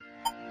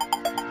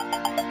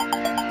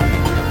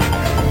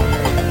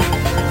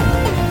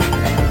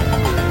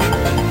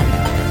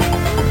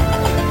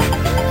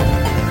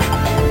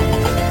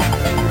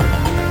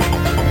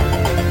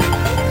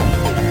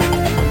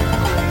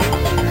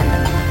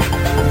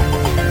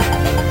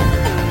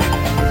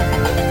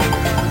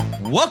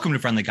Welcome to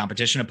Friendly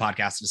Competition, a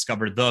podcast to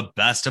discover the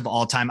best of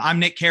all time. I'm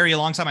Nick Carey,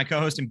 alongside my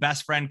co-host and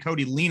best friend,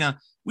 Cody Lena.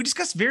 We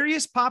discuss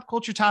various pop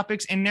culture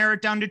topics and narrow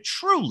it down to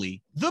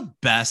truly the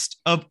best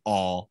of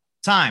all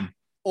time.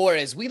 Or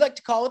as we like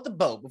to call it, the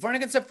boat. Before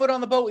anyone can step foot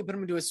on the boat, we put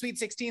them into a Sweet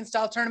 16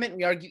 style tournament, and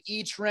we argue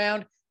each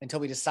round until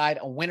we decide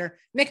a winner.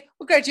 Nick,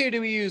 what criteria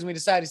do we use when we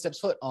decide who steps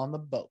foot on the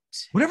boat?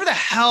 Whatever the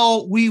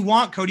hell we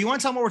want, Cody. You want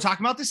to tell them what we're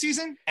talking about this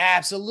season?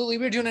 Absolutely.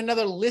 We're doing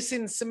another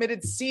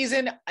listen-submitted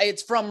season.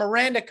 It's from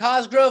Miranda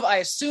Cosgrove. I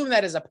assume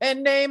that is a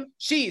pen name.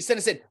 She sent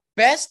us in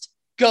best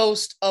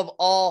ghost of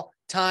all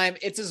time.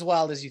 It's as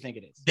wild as you think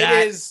it is. It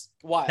is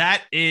wild.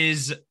 That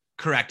is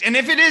correct. And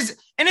if it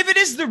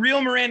is the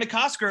real Miranda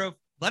Cosgrove,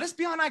 let us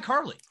be on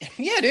iCarly.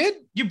 Yeah, dude.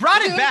 You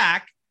brought it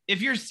back.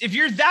 If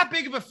you're that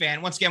big of a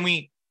fan, once again,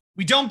 we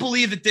don't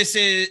believe that this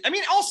is. I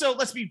mean, also,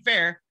 let's be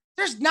fair.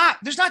 There's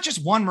not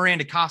just one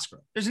Miranda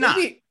Cosgrove. There's not.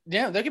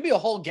 There could be a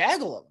whole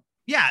gaggle of them.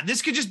 Yeah,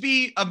 this could just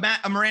be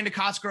a Miranda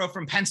Cosgrove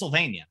from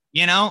Pennsylvania.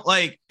 You know,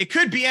 like it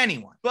could be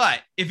anyone.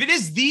 But if it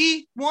is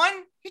the one,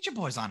 get your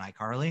boys on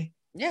iCarly.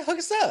 Yeah, hook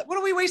us up. What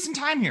are we wasting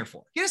time here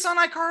for? Get us on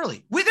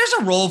iCarly. There's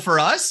a role for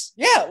us.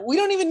 Yeah, we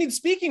don't even need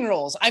speaking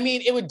roles. I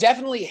mean, it would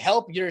definitely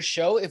help your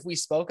show if we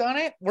spoke on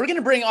it. We're going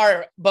to bring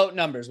our boat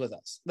numbers with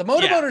us. The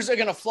motorboaters are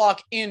going to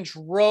flock in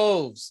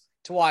droves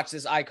to watch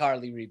this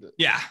iCarly reboot.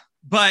 Yeah,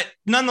 but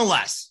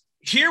nonetheless,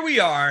 here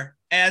we are,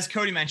 as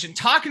Cody mentioned,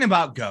 talking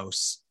about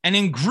ghosts. And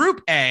in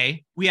Group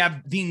A, we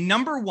have the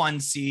number 1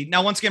 seed.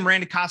 Now, once again,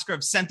 Miranda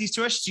Cosgrove sent these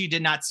to us. She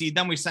did not seed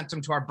them. We sent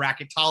them to our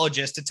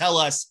bracketologist to tell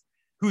us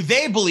who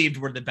they believed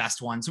were the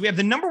best ones. So we have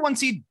the number 1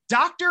 seed,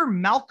 Dr.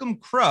 Malcolm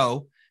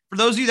Crowe. For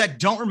those of you that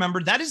don't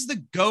remember, that is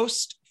the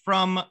ghost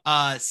from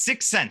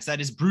Sixth Sense.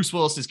 That is Bruce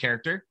Willis's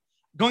character.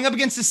 Going up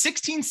against the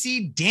 16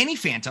 seed, Danny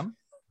Phantom.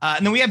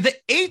 And then we have the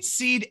 8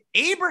 seed,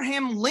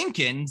 Abraham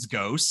Lincoln's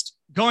ghost,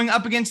 going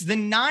up against the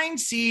 9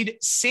 seed,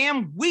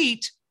 Sam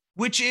Wheat,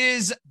 which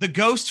is the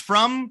ghost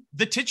from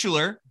the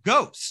titular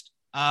Ghost.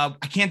 I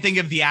can't think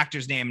of the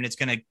actor's name, and it's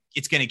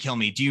gonna kill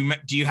me. Do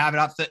you have it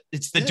off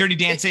it's the Dirty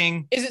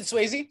Dancing? Is it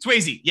Swayze?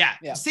 Swayze, yeah.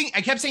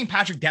 I kept saying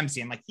Patrick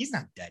Dempsey. I'm like, he's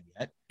not dead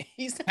yet.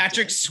 He's not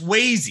Patrick dead.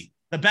 Swayze,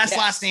 the best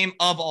last name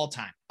of all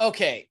time.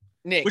 Okay,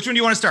 Nick. Which one do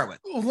you want to start with?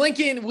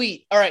 Lincoln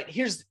Wheat. All right,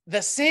 here's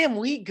the Sam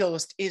Wheat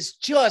ghost is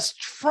just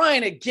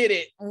trying to get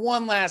it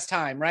one last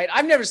time, right?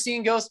 I've never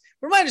seen Ghost.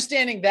 From my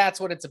understanding, that's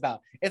what it's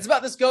about. It's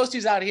about this ghost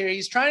who's out here.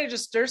 He's trying to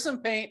just stir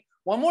some paint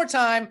one more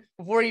time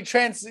before he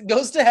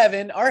goes to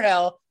heaven or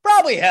hell,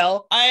 probably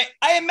hell. I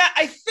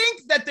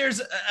think that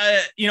there's,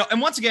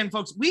 and once again,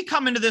 folks, we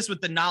come into this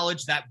with the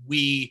knowledge that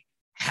we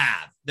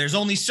have. There's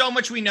only so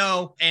much we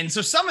know. And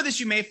so some of this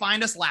you may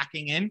find us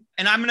lacking in.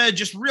 And I'm going to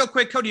just real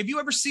quick, Cody, have you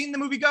ever seen the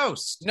movie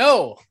Ghost?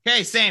 No.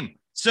 Okay, same.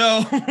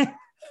 So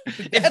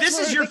if this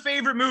is your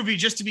favorite movie,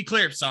 just to be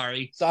clear,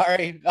 sorry.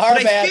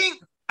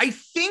 I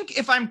think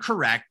if I'm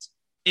correct,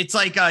 it's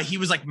like he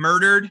was like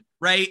murdered,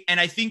 right? And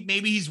I think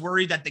maybe he's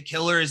worried that the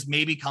killer is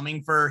maybe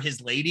coming for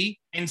his lady.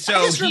 And so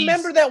I just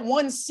remember that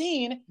one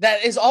scene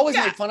that is always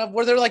made fun of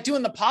where they're like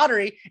doing the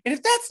pottery. And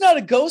if that's not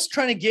a ghost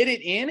trying to get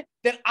it in,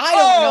 then I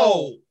don't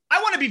know.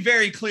 I want to be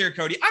very clear,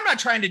 Cody. I'm not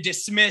trying to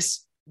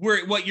dismiss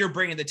what you're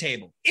bringing to the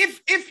table.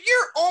 If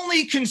your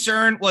only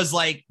concern was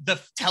like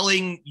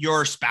telling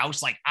your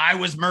spouse, like I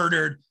was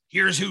murdered,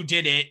 here's who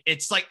did it.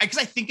 It's like, because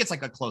I think it's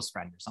like a close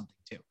friend or something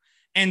too.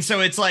 And so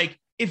it's like,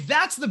 if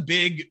that's the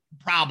big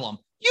problem,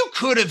 you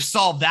could have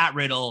solved that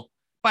riddle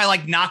by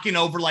like knocking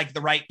over like the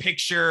right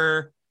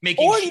picture,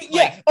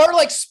 or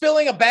like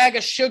spilling a bag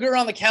of sugar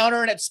on the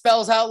counter and it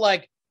spells out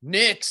like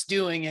Nick's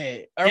doing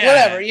it or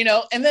whatever,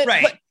 and then,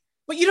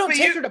 but you don't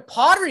take her to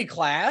pottery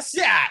class.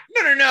 Yeah.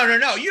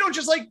 No. You don't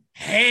just like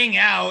hang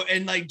out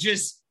and like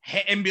just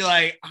and be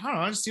like, I don't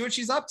know, just see what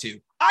she's up to.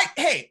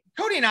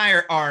 Cody and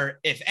I are,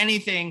 if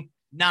anything,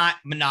 not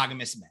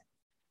monogamous men.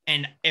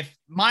 And if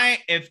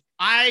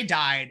I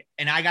died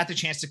and I got the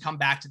chance to come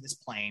back to this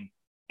plane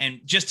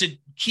and just to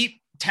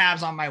keep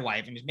tabs on my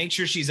wife and just make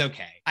sure she's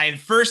okay. I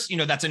first,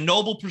 that's a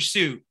noble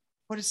pursuit,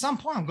 but at some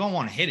point I'm going to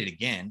want to hit it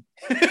again.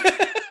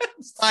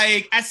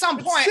 Like at some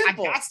point I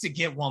got to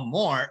get one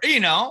more,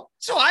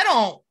 so I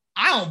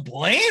don't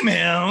blame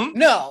him.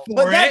 No,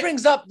 but that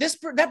brings up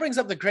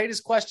the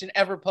greatest question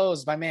ever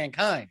posed by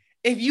mankind.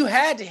 If you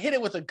had to hit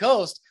it with a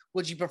ghost,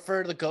 would you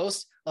prefer the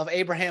ghost of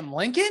Abraham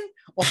Lincoln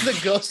or the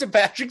ghost of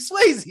Patrick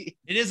Swayze?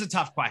 It is a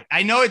tough question.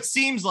 I know it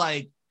seems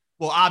like,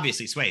 well,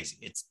 obviously Swayze.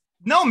 It's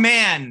no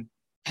man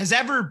has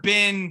ever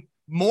been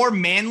more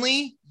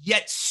manly,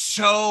 yet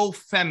so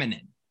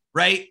feminine,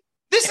 right?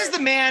 This is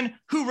the man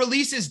who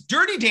releases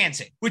Dirty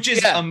Dancing, which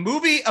is a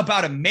movie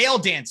about a male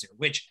dancer,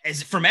 which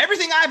is, from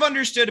everything I've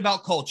understood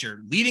about culture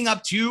leading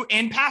up to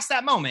and past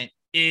that moment,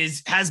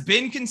 has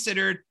been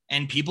considered,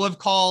 and people have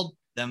called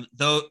them,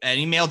 though,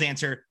 any male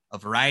dancer a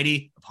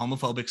variety of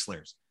homophobic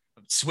slurs.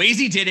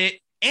 Swayze did it,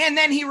 and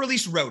then he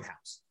released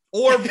Roadhouse,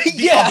 or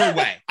the other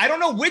way. I don't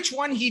know which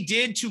one he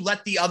did to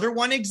let the other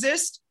one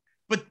exist,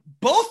 but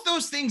both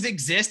those things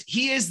exist.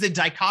 He is the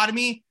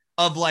dichotomy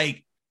of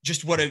like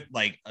just what a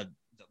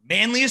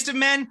manliest of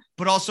men,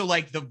 but also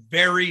like the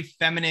very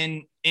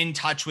feminine, in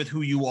touch with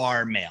who you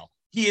are male.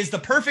 He is the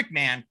perfect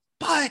man.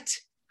 But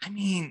I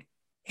mean,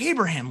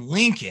 Abraham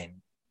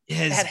Lincoln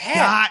has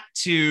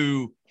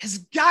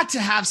got to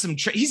have some,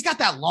 he's got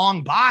that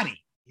long body,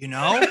 you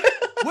know?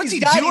 What's he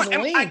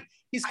doing?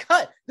 He's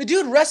cut. The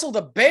dude wrestled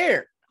a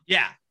bear.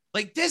 Yeah.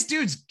 Like this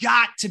dude's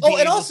got to be. Oh,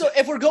 and also,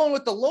 if we're going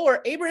with the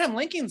lore, Abraham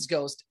Lincoln's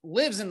ghost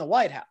lives in the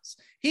White House.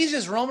 He's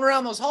just roaming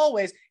around those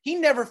hallways. He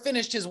never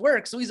finished his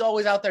work, so he's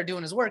always out there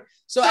doing his work.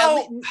 So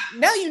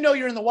now you know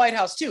you're in the White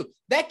House too.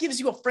 That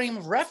gives you a frame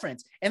of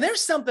reference. And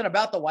there's something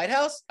about the White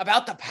House,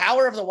 about the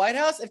power of the White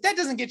House. If that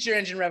doesn't get your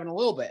engine revving a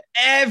little bit,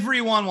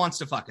 everyone wants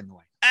to fuck in the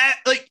White House.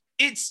 Like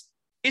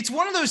it's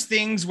one of those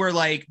things where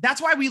like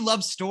that's why we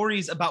love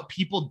stories about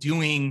people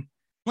doing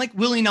like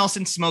Willie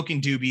Nelson smoking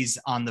doobies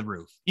on the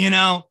roof, you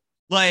know?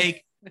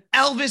 Like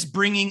Elvis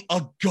bringing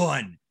a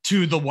gun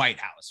to the White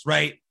House,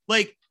 right?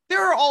 Like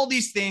there are all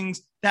these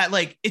things that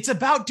like, it's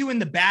about doing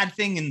the bad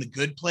thing in the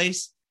good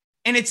place.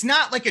 And it's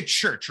not like a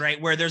church, right?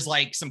 Where there's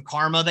like some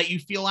karma that you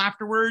feel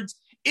afterwards.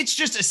 It's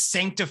just a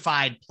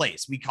sanctified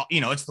place. We call,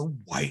 it's the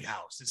White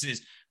House. This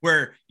is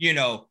where,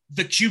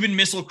 the Cuban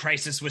Missile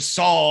Crisis was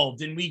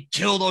solved and we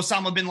killed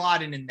Osama bin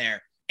Laden in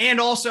there. And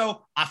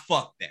also I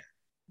fucked there.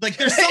 Like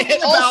there's something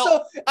about.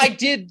 Also, I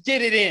did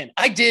get it in.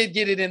 I did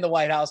get it in the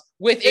White House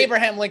with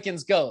Abraham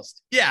Lincoln's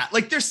ghost. Yeah,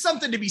 like there's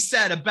something to be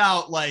said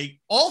about like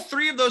all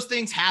three of those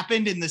things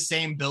happened in the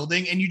same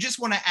building, and you just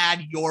want to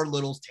add your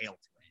little tail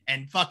to it.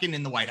 And fucking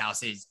in the White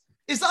House is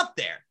up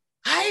there.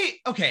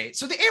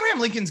 So the Abraham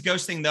Lincoln's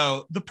ghost thing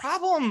though,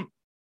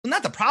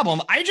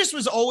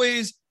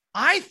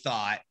 I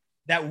thought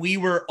that we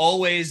were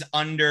always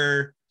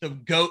under the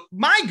ghost.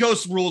 My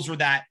ghost rules were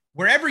that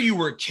wherever you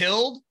were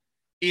killed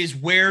is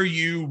where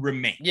you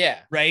remain. Yeah.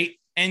 Right.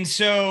 And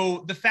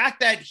so the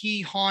fact that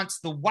he haunts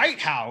the White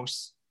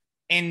House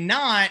and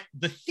not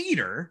the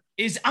theater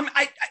is I don't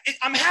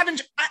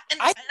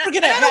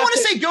want to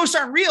say ghosts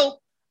aren't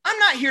real. I'm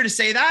not here to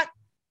say that.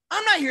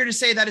 I'm not here to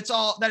say that it's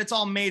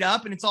all made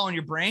up and it's all in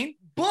your brain.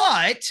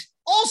 But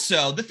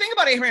also the thing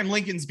about Abraham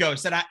Lincoln's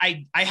ghost that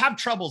I have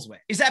troubles with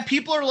is that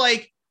people are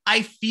like,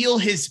 I feel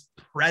his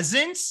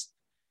presence.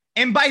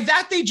 And by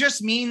that, they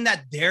just mean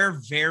that they're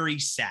very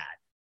sad.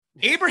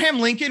 Abraham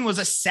Lincoln was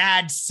a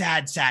sad,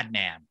 sad, sad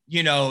man.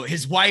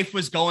 His wife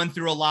was going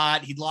through a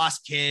lot. He'd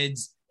lost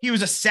kids. He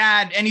was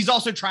and he's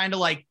also trying to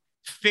like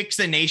fix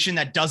a nation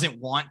that doesn't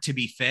want to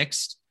be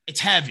fixed. It's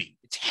heavy.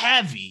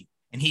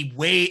 And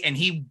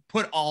he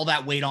put all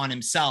that weight on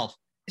himself.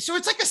 So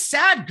it's like a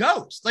sad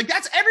ghost. Like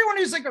that's everyone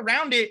who's like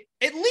around it.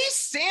 At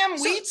least Sam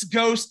Wheat's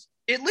ghost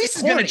at least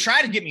is going to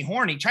try to get me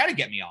horny, try to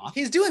get me off.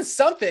 He's doing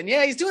something.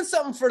 Yeah, he's doing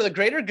something for the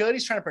greater good.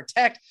 He's trying to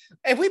protect.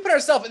 If we put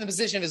ourselves in the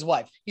position of his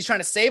wife, he's trying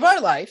to save our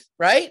life,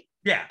 right?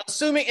 Yeah.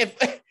 Assuming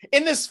if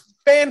in this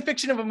fan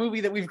fiction of a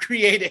movie that we've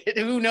created,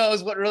 who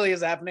knows what really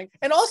is happening.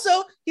 And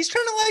also he's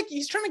trying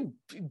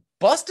to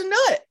bust a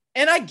nut.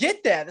 And I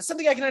get that. That's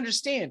something I can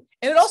understand.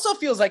 And it also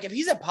feels like if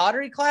he's at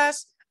pottery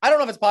class, I don't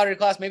know if it's pottery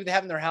class, maybe they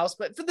have in their house,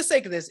 but for the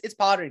sake of this, it's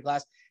pottery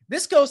class.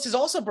 This ghost has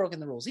also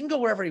broken the rules. He can go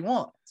wherever he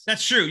wants.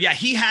 That's true. Yeah,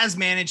 he has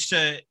managed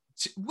to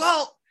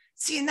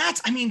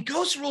and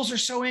ghost rules are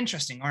so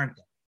interesting, aren't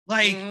they?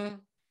 Like,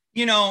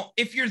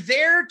 if you're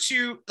there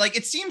to, like,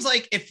 it seems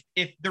like if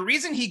the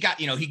reason he got,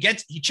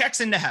 he checks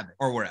into heaven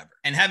or wherever,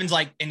 and heaven's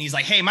like, and he's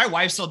like, hey, my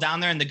wife's still down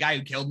there and the guy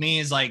who killed me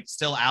is like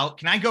still out.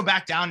 Can I go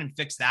back down and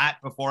fix that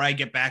before I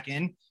get back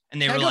in? And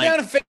they were like, go down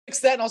and fix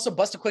that and also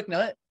bust a quick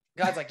nut.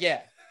 God's like,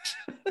 yeah.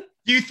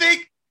 Do you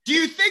think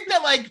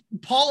that like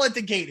Paul at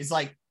the gate is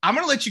like, I'm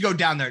going to let you go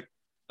down there.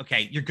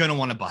 Okay. You're going to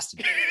want to bust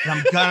it. And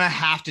I'm going to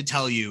have to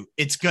tell you,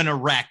 it's going to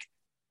wreck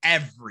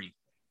everything.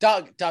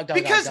 Dog.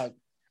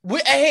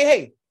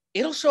 Hey,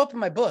 it'll show up in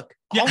my book.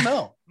 Yeah. I'll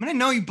know. I'm going to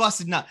know you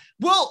busted nut.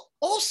 Well,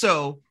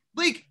 also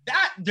like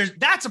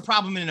that's a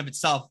problem in and of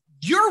itself.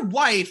 Your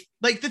wife,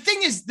 like the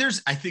thing is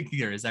I think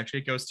there is actually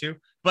a ghost too,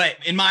 but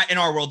in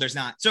our world, there's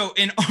not. So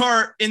in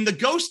the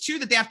ghost too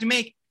that they have to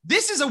make,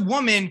 this is a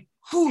woman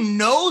who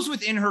knows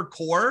within her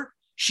core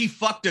she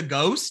fucked a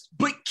ghost,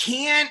 but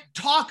can't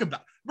talk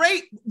about,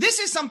 right? This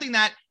is something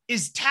that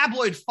is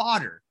tabloid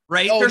fodder,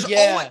 right? Oh,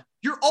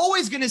 you're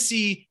always going to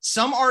see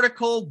some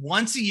article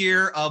once a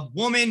year of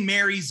woman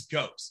marries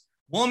ghost.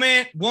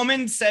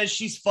 Woman says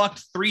she's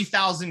fucked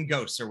 3,000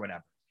 ghosts or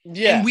whatever.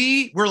 Yeah. And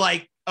we were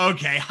like,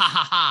 okay, ha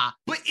ha ha.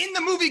 But in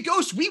the movie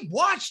Ghost, we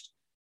watched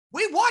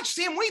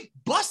Sam Wheat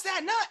bust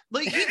that nut.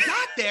 Like he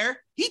got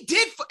there, he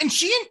did, and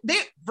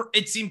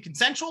it seemed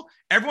consensual.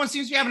 Everyone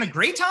seems to be having a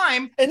great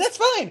time, and that's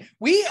fine.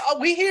 We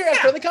here at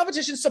Friendly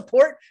Competition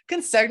support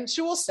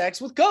consensual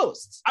sex with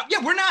ghosts.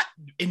 We're not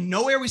in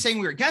nowhere we saying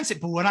we're against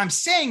it, but what I'm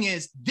saying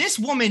is this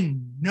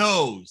woman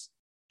knows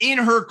in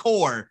her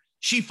core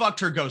she fucked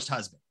her ghost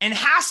husband and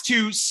has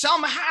to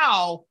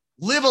somehow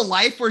live a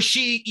life where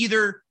she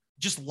either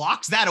just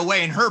locks that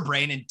away in her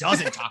brain and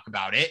doesn't talk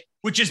about it,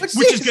 which is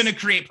going to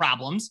create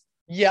problems.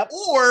 Yep.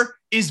 Or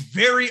is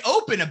very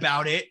open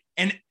about it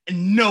and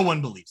no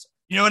one believes it.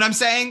 You know what I'm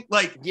saying?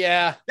 Like,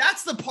 yeah,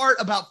 that's the part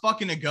about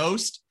fucking a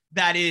ghost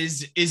that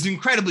is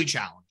incredibly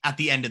challenging at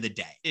the end of the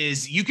day.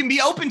 Is you can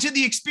be open to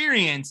the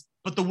experience,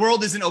 but the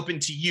world isn't open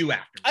to you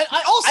after.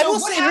 I will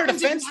say in her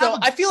defense, though,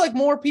 I feel like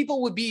more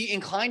people would be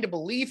inclined to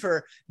believe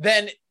her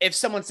than if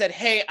someone said,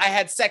 hey, I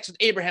had sex with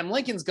Abraham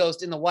Lincoln's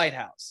ghost in the White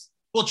House.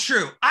 Well,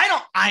 true.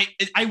 I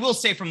will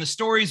say from the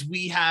stories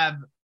we have,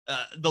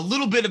 the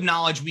little bit of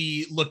knowledge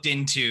we looked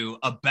into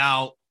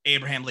about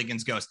Abraham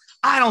Lincoln's ghost,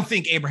 I don't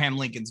think Abraham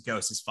Lincoln's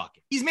ghost is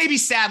fucking. He's maybe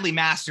sadly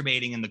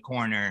masturbating in the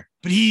corner,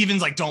 but he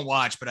even's like, don't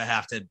watch, but I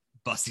have to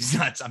bust these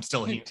nuts. I'm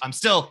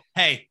still,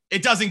 hey,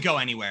 it doesn't go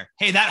anywhere.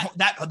 Hey,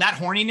 that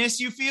horniness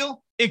you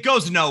feel, it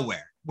goes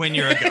nowhere when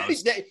you're a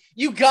ghost.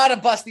 You gotta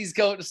bust these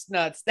ghost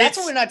nuts. That's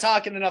what we're not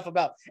talking enough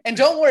about. And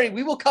don't worry,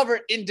 we will cover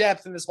it in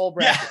depth in this whole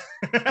bracket.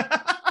 Yeah.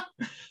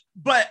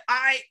 But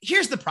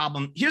here's the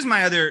problem. Here's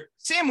my other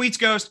Sam Wheat's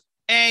ghost.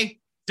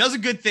 Does a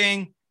good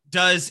thing,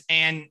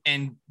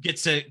 and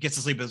gets to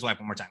sleep with his wife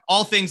one more time.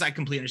 All things I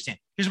completely understand.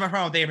 Here's my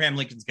problem with Abraham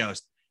Lincoln's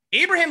ghost.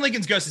 Abraham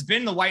Lincoln's ghost has been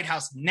in the White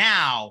House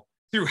now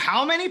through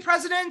how many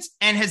presidents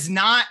and has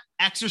not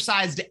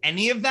exercised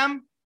any of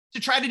them to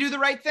try to do the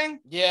right thing?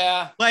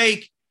 Yeah.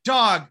 Like,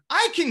 dog,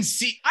 I can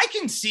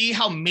see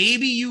how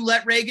maybe you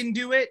let Reagan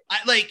do it.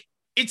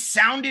 It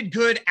sounded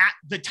good at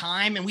the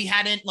time, and we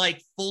hadn't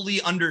fully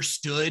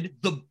understood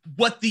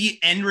what the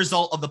end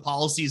result of the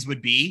policies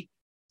would be.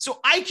 So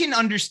I can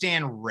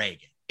understand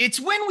Reagan. It's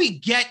when we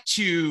get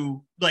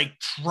to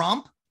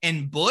Trump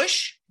and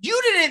Bush, you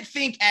didn't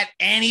think at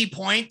any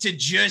point to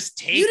just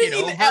take it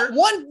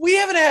over. We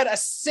haven't had a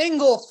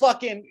single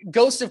fucking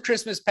Ghost of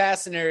Christmas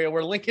Past scenario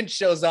where Lincoln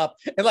shows up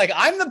and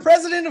I'm the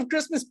president of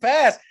Christmas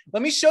Past.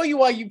 Let me show you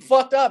why you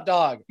fucked up,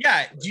 dog.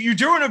 Yeah, you're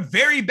doing a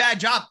very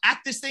bad job at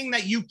this thing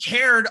that you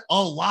cared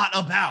a lot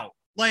about.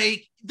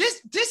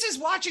 This is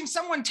watching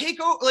someone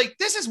take over.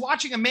 This is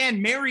watching a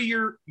man marry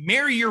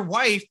your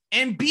wife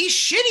and be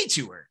shitty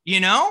to her, you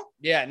know?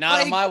 Yeah,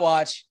 not on my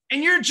watch.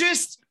 And you're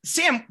just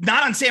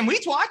not on Sam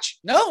Wheat's watch.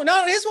 No,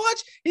 not on his watch.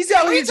 He's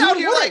out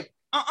here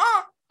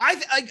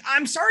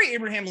I'm sorry,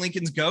 Abraham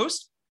Lincoln's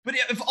ghost, but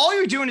if all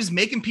you're doing is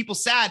making people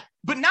sad,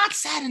 but not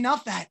sad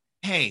enough that,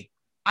 hey,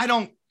 I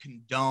don't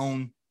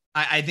condone.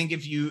 I think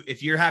if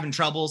you're having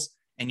troubles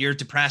and you're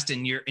depressed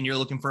and you're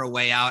looking for a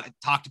way out,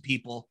 talk to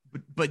people,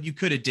 but you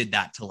could have did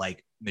that to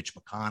Mitch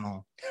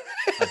McConnell,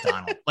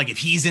 Donald. If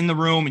he's in the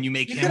room and you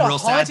make him real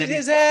sad,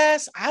 his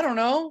ass. I don't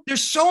know. There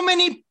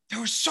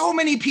were so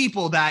many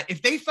people that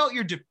if they felt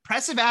your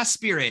depressive ass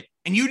spirit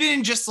and you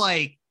didn't just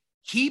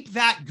keep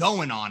that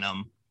going on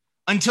them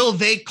until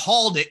they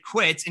called it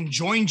quits and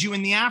joined you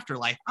in the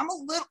afterlife, I'm a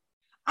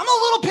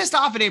little pissed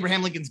off at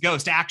Abraham Lincoln's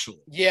ghost, actually.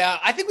 Yeah,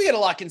 I think we got to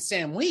lock in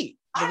Sam Wheat,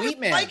 the Wheat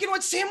Man. Liking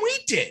what Sam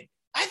Wheat did.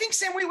 I think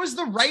Sam Wheat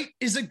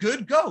is a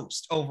good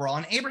ghost overall.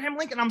 And Abraham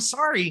Lincoln, I'm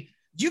sorry,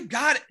 you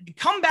got to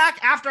come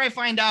back after I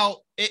find out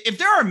if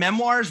there are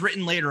memoirs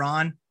written later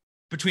on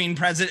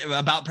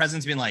about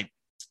presidents being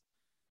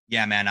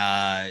yeah,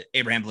 man,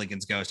 Abraham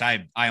Lincoln's ghost.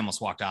 I almost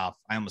walked off.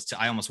 I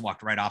almost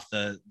walked right off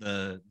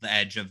the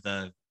edge of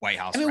the White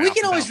House. I mean, we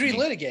can always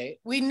relitigate.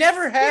 We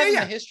never have in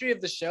the history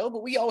of the show,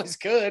 but we always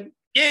could.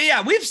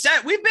 Yeah. We've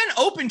been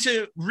open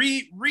to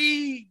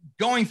re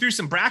going through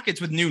some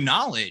brackets with new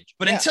knowledge,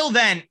 but until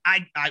then,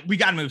 we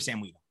got to move Sam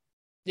Wheat.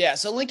 Yeah.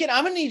 So Lincoln,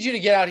 I'm gonna need you to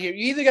get out here.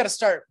 You either got to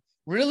start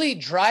really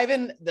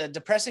driving the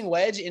depressing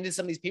wedge into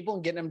some of these people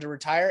and getting them to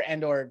retire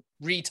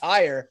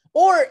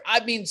or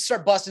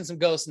start busting some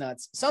ghost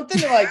nuts. Something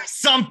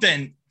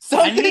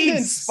something to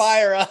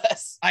inspire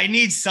us. I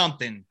need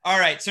something. All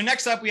right. So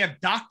next up, we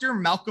have Dr.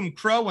 Malcolm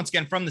Crowe, once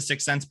again from The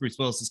Sixth Sense, Bruce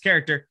Willis's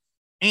character,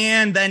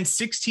 and then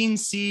 16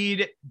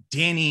 seed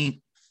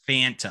Danny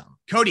Phantom.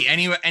 Cody,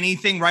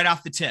 anything right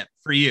off the tip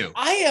for you?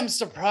 I am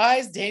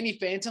surprised Danny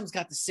Phantom's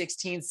got the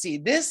 16th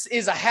seed. This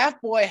is a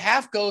half boy,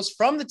 half ghost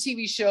from the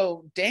TV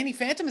show Danny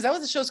Phantom. Is that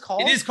what the show's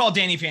called? It is called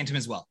Danny Phantom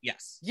as well.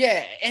 Yes.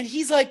 Yeah. And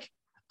he's a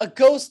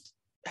ghost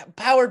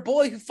powered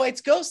boy who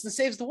fights ghosts and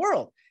saves the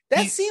world.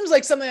 That seems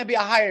like something that'd be a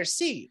higher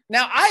seed.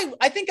 Now,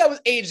 I think I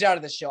was aged out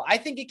of the show. I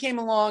think it came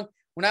along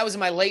when I was in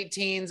my late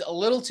teens, a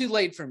little too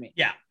late for me.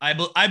 Yeah,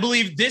 I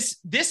believe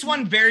this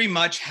one very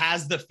much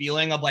has the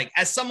feeling of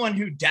as someone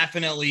who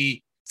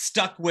definitely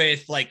stuck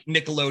with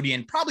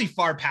Nickelodeon, probably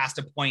far past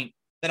a point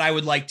that I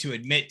would like to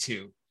admit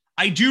to.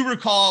 I do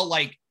recall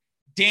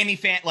Danny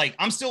Phantom,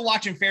 I'm still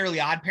watching Fairly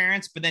Odd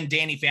Parents, but then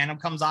Danny Phantom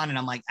comes on and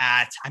I'm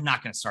I'm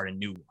not going to start a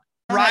new one.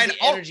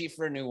 Energy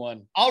for a new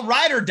one. I'll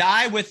ride or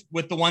die with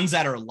the ones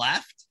that are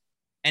left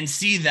and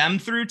see them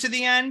through to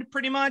the end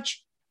pretty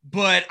much.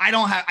 But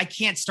I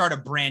can't start a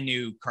brand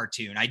new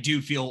cartoon. I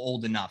do feel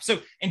old enough. So,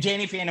 and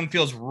Danny Phantom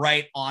feels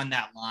right on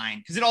that line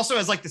because it also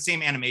has the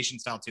same animation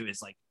style too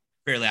as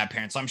Fairly Odd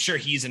Parents. So I'm sure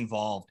he's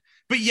involved.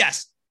 But I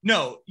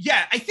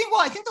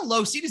think the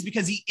low seed is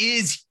because he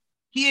is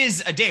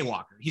a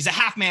daywalker. He's a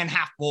half man,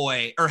 half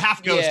boy, or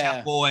half ghost,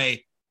 half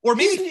boy. Or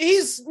maybe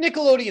he's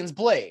Nickelodeon's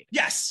Blade.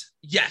 Yes.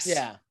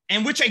 Yeah.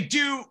 And which I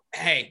do.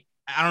 Hey,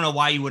 I don't know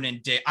why you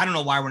wouldn't. I don't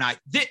know why we're not.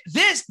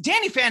 This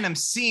Danny Phantom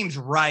seems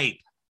ripe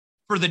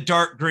for the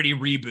dark, gritty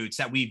reboots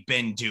that we've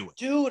been doing.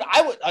 Dude,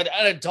 I would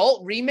an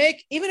adult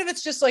remake, even if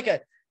it's just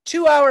a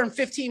 2-hour and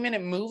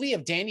 15-minute movie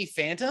of Danny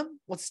Phantom.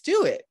 Let's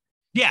do it.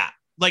 Yeah.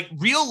 Like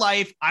real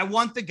life. I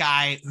want the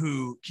guy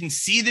who can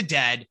see the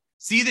dead,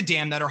 see the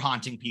damned that are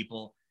haunting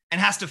people, and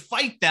has to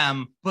fight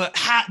them. But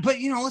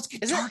let's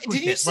get dark with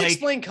Did you it. Like,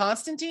 explain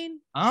Constantine?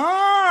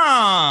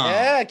 Oh.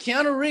 Yeah,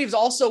 Keanu Reeves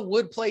also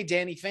would play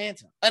Danny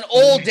Phantom. An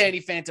old Danny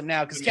Phantom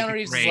now, because Keanu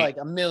Reeves is like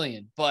a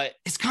million. But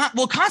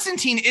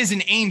Constantine is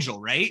an angel,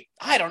 right?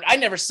 I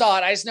never saw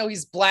it. I just know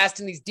he's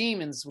blasting these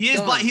demons.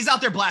 He's out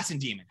there blasting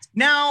demons.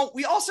 Now,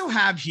 we also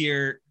have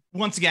here,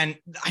 once again,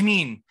 I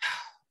mean,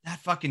 that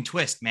fucking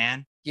twist,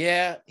 man.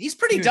 Yeah, he's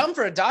pretty dumb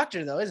for a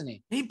doctor, though, isn't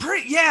he?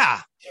 Yeah.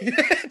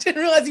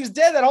 Didn't realize he was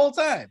dead that whole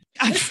time.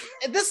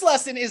 This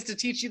lesson is to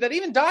teach you that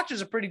even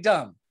doctors are pretty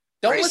dumb.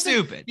 Don't listen.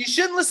 Stupid. You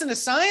shouldn't listen to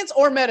science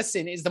or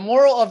medicine. Is the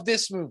moral of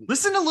this movie?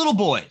 Listen to little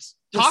boys.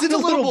 Talk to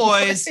little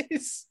boys.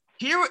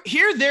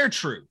 Hear their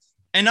truth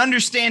and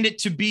understand it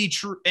to be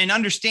true and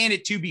understand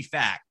it to be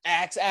fact.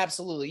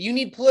 Absolutely. You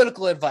need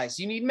political advice.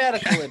 You need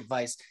medical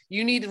advice.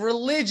 You need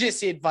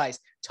religious advice.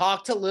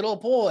 Talk to little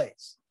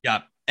boys.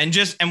 Yep.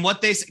 And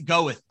what they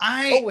go with.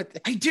 I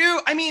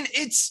do. I mean,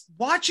 it's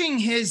watching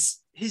his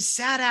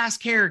sad ass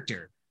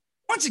character.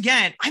 Once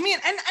again, I mean,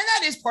 and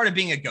that is part of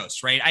being a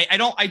ghost, right? I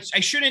don't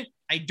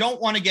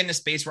want to get in a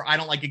space where I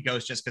don't like a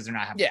ghost just because they're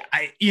not having.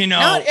 Yeah.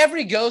 Not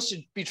every ghost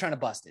should be trying to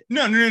bust it.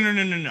 No.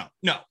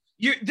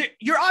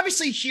 You're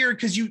obviously here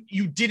because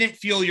you didn't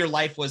feel your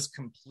life was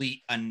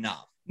complete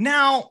enough.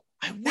 Now,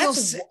 I will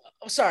say,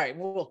 sorry,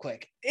 real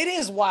quick. It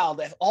is wild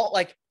that all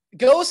like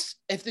ghosts,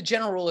 if the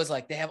general rule is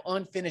like they have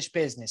unfinished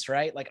business,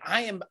 right? Like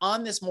I am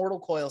on this mortal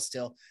coil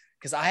still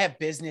because I have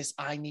business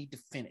I need to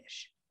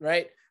finish,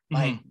 right?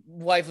 My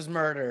wife was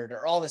murdered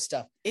or all this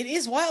stuff. It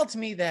is wild to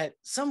me that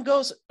some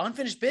ghosts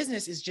unfinished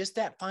business is just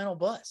that final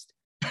bust.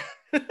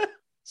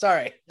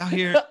 Sorry. Out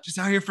here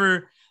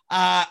for,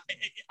 I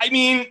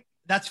mean,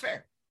 that's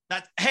fair.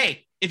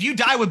 Hey, if you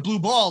die with blue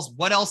balls,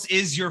 what else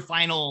is your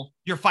final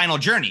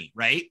journey,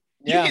 right?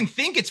 Yeah. You can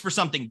think it's for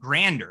something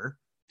grander.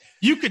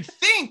 You could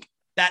think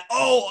that,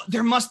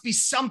 there must be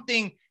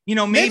something,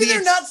 maybe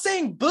they're not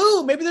saying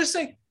boo. Maybe they're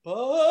saying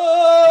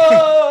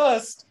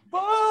bust,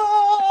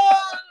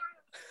 bust.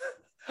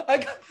 I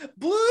got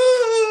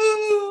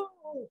blue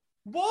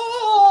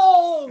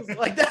balls.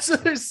 Like that's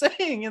what they're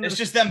saying. It's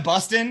just them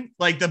busting.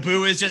 Like the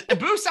boo is just,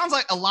 boo sounds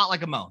like a lot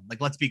like a moan.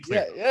 Like, let's be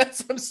clear. Yeah,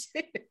 that's what I'm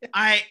saying.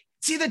 I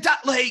see the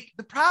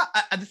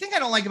thing I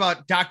don't like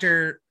about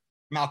Dr.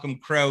 Malcolm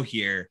Crowe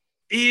here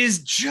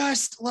is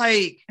just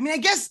like, I mean, I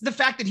guess the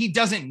fact that he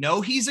doesn't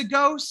know he's a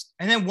ghost.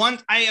 And then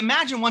once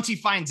he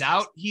finds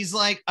out, he's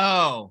like,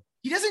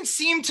 he doesn't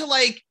seem to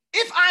like,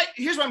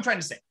 here's what I'm trying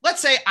to say. Let's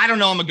say I don't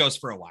know I'm a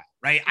ghost for a while,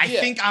 right? I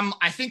think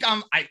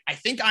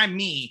I'm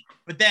me,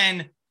 but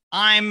then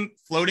I'm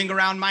floating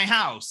around my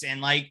house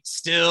and like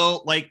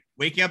still like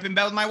waking up in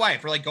bed with my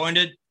wife or like going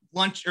to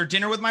lunch or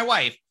dinner with my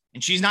wife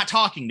and she's not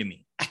talking to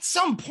me. At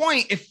some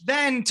point, if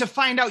then to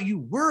find out you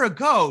were a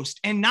ghost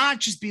and not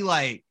just be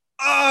like,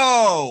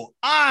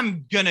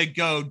 I'm gonna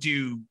go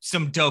do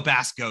some dope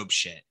ass gope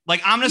shit.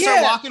 Like I'm gonna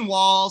start walking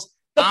walls.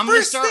 The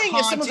first thing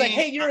is someone's like,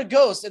 hey, you're a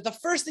ghost. The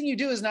first thing you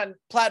do is not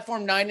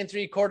platform 9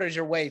 3/4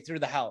 your way through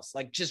the house.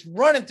 Like just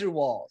running through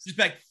walls. Just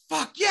be like,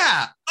 fuck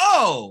yeah.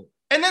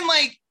 And then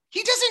like,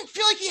 he doesn't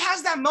feel like he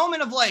has that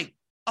moment of like,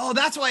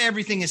 that's why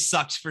everything has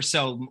sucked for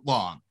so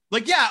long.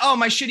 Like,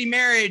 my shitty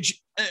marriage.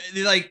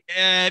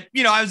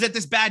 I was at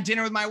this bad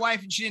dinner with my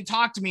wife and she didn't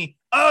talk to me.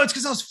 It's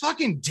because I was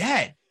fucking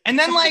dead. And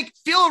then like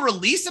feel a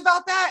release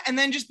about that and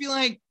then just be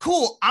like,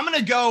 cool, I'm going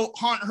to go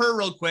haunt her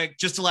real quick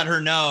just to let her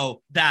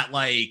know that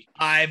like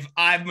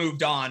I've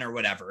moved on or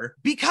whatever,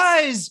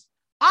 because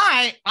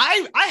I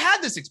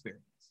had this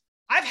experience.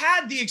 I've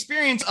had the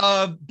experience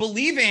of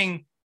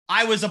believing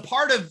I was a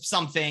part of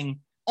something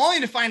only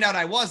to find out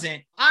I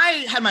wasn't.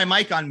 I had my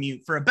mic on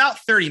mute for about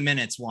 30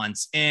 minutes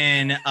once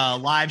in a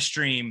live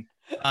stream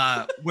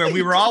where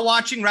we were all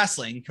watching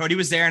wrestling. Cody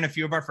was there and a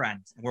few of our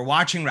friends. And we're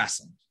watching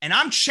wrestling and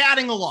I'm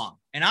chatting along.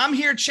 And I'm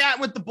here chatting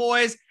with the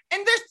boys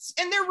and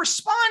they're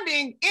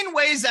responding in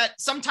ways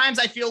that sometimes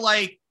I feel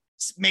like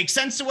make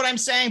sense to what I'm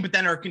saying, but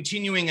then are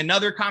continuing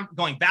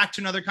going back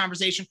to another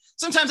conversation.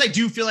 Sometimes I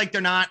do feel like they're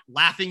not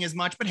laughing as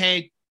much, but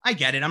hey, I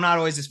get it. I'm not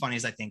always as funny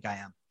as I think I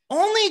am.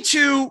 Only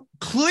to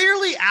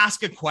clearly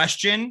ask a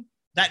question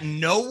that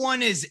no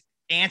one is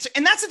answering.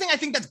 And that's the thing I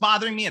think that's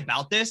bothering me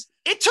about this.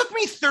 It took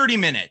me 30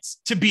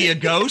 minutes to be a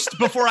ghost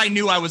before I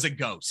knew I was a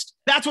ghost.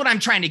 That's what I'm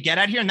trying to get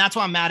at here. And that's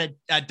why I'm mad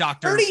at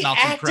Dr.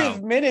 Malcolm Crowe. 30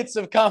 active minutes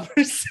of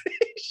conversation.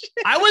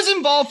 I was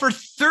involved for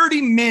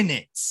 30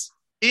 minutes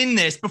in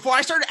this before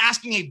I started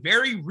asking a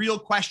very real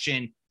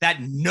question that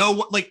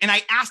and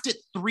I asked it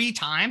 3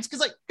 times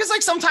because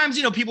sometimes,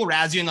 people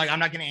razz you and like, I'm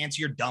not going to answer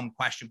your dumb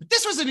question, but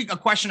this was a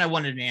question I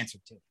wanted an answer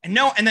to. And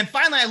then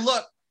finally I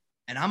look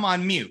and I'm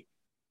on mute.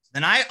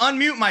 Then I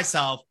unmute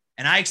myself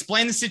and I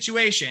explain the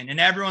situation and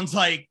everyone's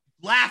like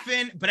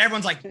laughing, but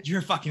everyone's like, you're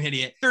a fucking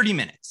idiot. 30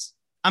 minutes.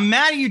 I'm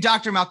mad at you,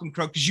 Dr. Malcolm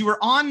Crowe, because you were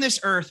on this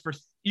earth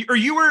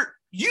you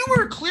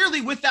were clearly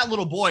with that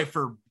little boy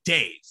for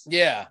days.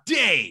 Yeah.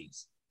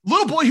 Days.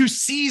 Little boy who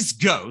sees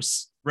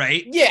ghosts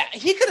right? Yeah,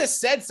 he could have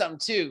said something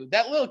too.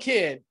 That little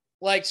kid,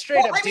 like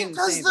straight up.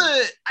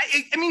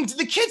 I mean,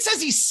 the kid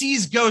says he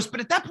sees ghosts, but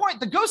at that point,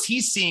 the ghosts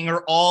he's seeing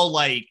are all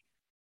like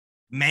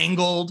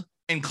mangled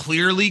and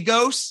clearly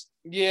ghosts.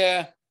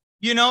 Yeah.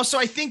 So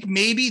I think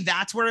maybe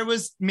that's where it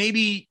was.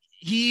 Maybe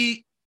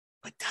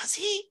but does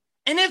he?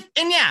 And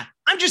yeah,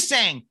 I'm just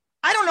saying,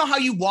 I don't know how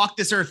you walk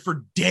this earth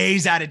for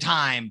days at a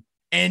time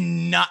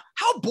and not,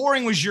 how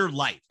boring was your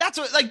life?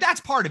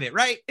 That's part of it,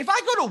 right? If I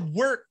go to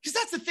work, because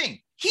that's the thing,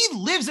 he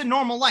lives a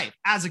normal life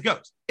as a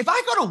ghost. If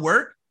I go to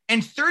work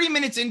and 30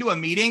 minutes into a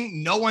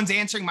meeting, no one's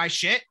answering my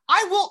shit,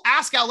 I will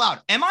ask out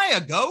loud, am I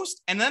a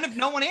ghost? And then if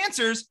no one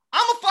answers,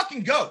 I'm a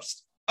fucking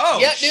ghost. Oh,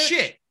 yeah,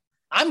 shit.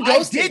 I'm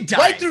ghosted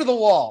right through the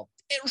wall.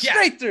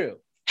 Straight through.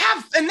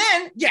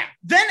 Then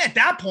at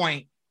that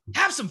point,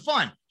 have some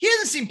fun. He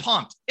doesn't seem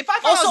pumped.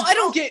 I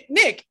don't get,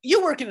 Nick,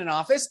 you work in an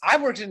office. I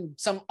worked in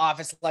some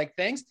office-like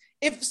things.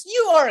 If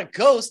you are a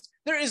ghost,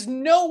 there is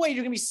no way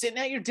you're going to be sitting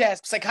at your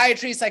desk,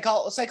 psychiatry,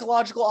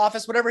 psychological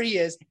office, whatever he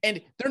is,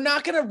 and they're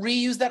not going to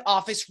reuse that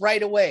office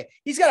right away.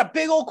 He's got a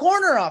big old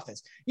corner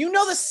office.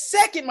 The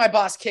second my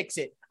boss kicks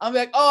it, I'm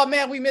like, oh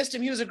man, we missed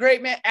him. He was a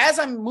great man. As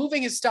I'm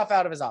moving his stuff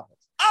out of his office.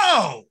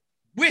 Oh,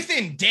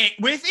 within day.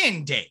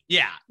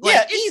 Yeah.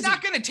 It's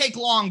not going to take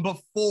long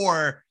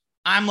before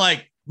I'm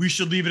like, we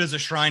should leave it as a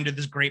shrine to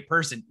this great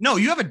person. No,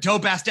 you have a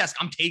dope ass desk.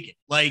 I'm taking.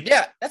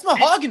 That's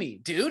mahogany,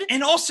 dude.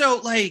 And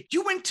also,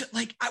 you went to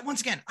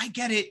once again, I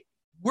get it.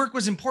 Work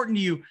was important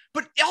to you,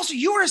 but also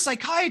you were a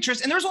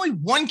psychiatrist, and there's only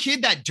one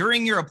kid that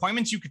during your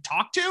appointments you could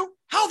talk to.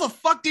 How the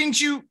fuck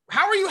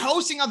how are you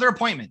hosting other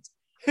appointments?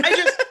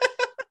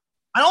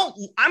 I'm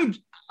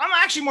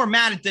actually more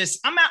mad at this.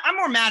 I'm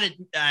more mad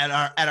at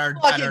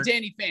our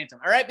Danny Phantom.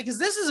 All right, because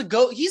this is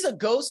he's a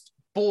ghost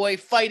boy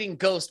fighting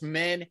ghost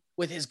men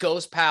with his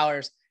ghost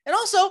powers. And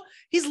also,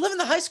 he's living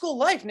the high school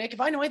life, Nick. If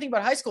I know anything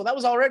about high school, that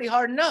was already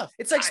hard enough.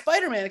 It's like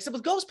Spider-Man, except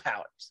with ghost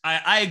powers.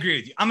 I agree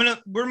with you.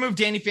 We're move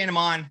Danny Phantom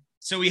on.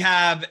 So we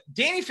have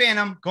Danny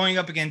Phantom going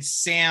up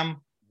against Sam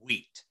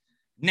Wheat.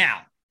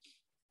 Now,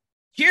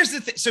 here's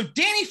the thing.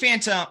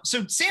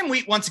 So Sam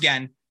Wheat, once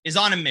again, is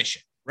on a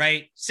mission,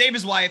 right? Save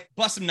his wife,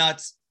 bust some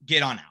nuts,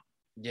 get on out.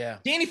 Yeah.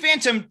 Danny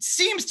Phantom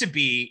seems to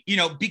be,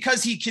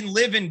 because he can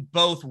live in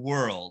both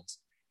worlds,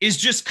 is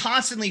just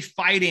constantly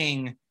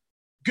fighting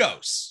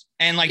ghosts.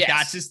 And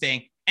that's his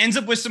thing. Ends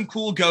up with some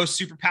cool ghost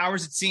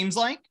superpowers, it seems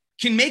like.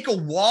 Can make a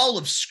wall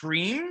of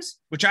screams,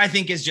 which I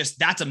think is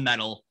that's a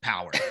metal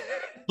power.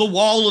 The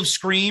wall of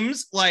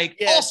screams.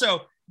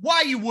 Also,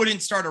 why you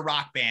wouldn't start a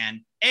rock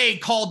band,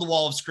 called the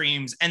Wall of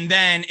Screams, and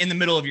then in the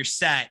middle of your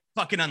set,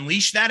 fucking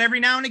unleash that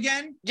every now and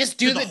again. Just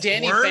do the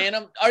Danny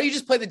Phantom. Or you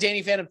just play the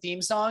Danny Phantom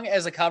theme song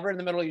as a cover in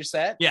the middle of your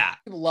set? Yeah.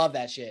 People love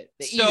that shit.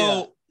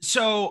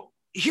 So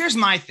here's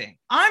my thing.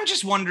 I'm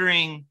just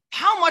wondering,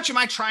 how much am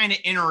I trying to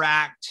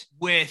interact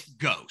with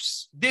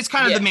ghosts? This is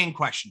kind of the main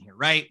question here,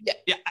 right?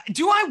 Yeah.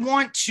 Do I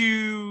want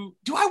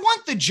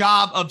the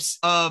job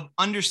of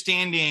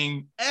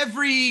understanding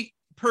every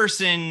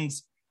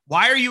person's,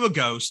 why are you a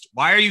ghost?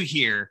 Why are you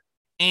here?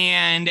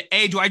 And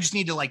do I just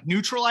need to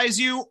neutralize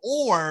you?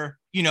 Or,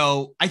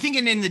 I think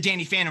in the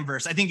Danny Phantom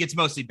verse, I think it's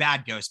mostly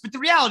bad ghosts. But the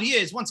reality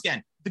is, once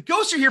again, the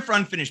ghosts are here for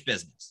unfinished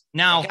business.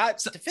 Now,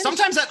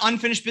 sometimes that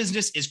unfinished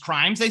business is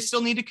crimes they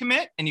still need to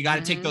commit, and you got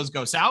to take those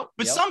ghosts out.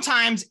 But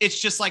sometimes it's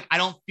just I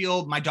don't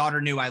feel my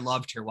daughter knew I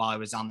loved her while I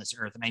was on this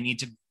earth, and I need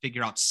to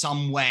figure out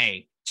some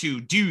way to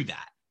do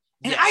that.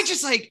 And I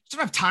just don't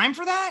have time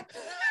for that.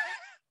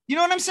 You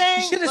know what I'm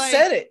saying? You should have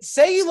said it.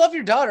 Say you love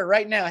your daughter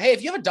right now. Hey,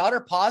 if you have a daughter,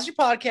 pause your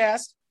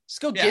podcast.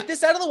 Just go get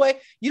this out of the way.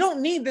 You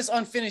don't need this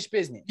unfinished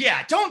business.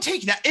 Yeah, don't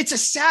take that. It's a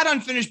sad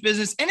unfinished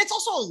business. And it's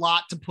also a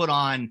lot to put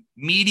on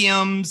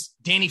mediums,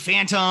 Danny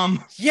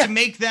Phantom, to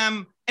make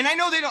them. And I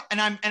know they don't,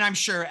 and I'm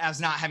sure, as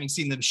not having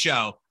seen the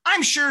show,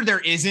 I'm sure there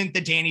isn't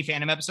the Danny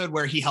Phantom episode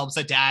where he helps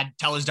a dad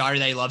tell his daughter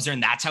that he loves her,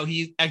 and that's how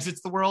he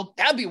exits the world.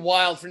 That'd be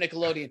wild for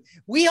Nickelodeon.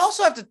 We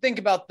also have to think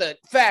about the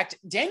fact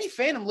Danny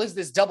Phantom lives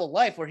this double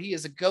life where he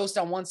is a ghost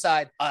on one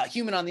side, a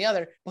human on the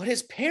other, but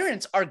his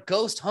parents are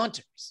ghost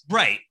hunters.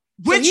 Right.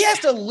 So he has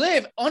to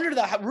live under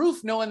the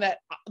roof knowing that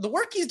the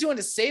work he's doing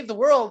to save the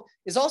world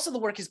is also the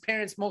work his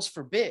parents most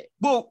forbid.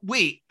 Well,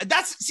 wait,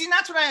 that's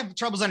what I have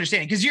troubles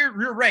understanding, because you're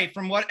right.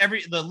 From what I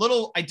did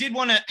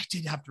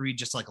have to read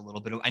just a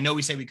little bit of, I know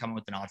we say we come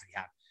with the knowledge we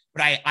have,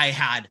 but I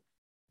had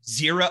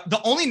zero.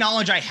 The only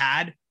knowledge I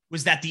had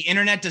was that the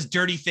internet does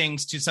dirty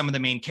things to some of the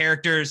main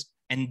characters,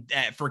 and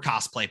for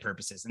cosplay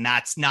purposes, and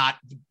that's not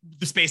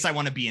the space I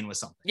want to be in with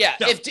something. Yeah,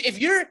 so, if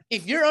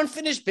your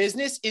unfinished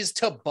business is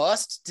to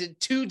bust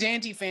to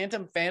Danny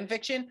Phantom fan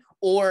fiction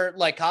or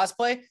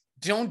cosplay,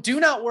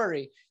 do not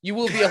worry, you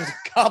will be able to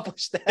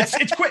accomplish that.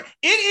 It's quick.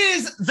 It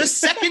is the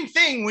second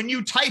thing when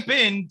you type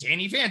in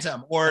Danny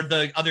Phantom or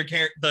the other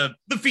character,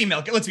 the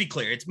female. Let's be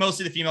clear, it's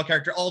mostly the female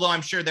character. Although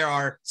I'm sure there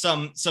are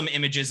some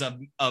images of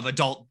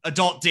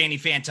adult Danny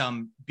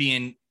Phantom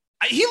being.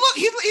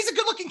 He's a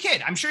good looking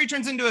kid. I'm sure he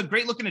turns into a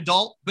great looking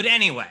adult. But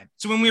anyway,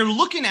 so when we were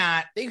looking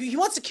at, he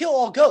wants to kill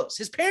all ghosts.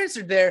 His parents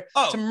are there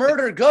to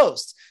murder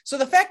ghosts. So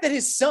the fact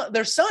that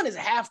their son is a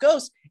half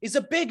ghost is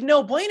a big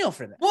no bueno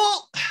for them.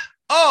 Well,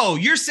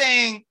 you're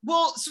saying,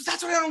 well, so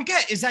that's what I don't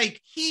get is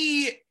like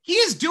he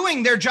is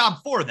doing their job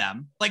for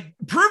them, like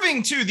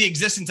proving to the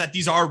existence that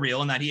these are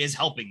real and that he is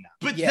helping them.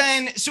 But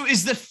then, so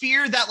is the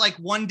fear that like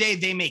one day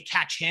they may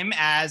catch him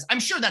as, I'm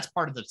sure that's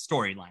part of the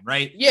storyline,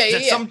 right?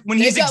 Yeah. When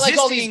he's got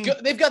existing, like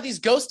they've got these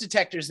ghost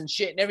detectors and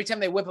shit. And every time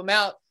they whip them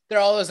out, they're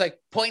always like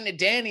pointing at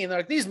Danny and they're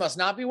like, these must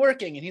not be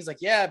working. And he's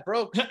like, yeah, it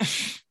broke.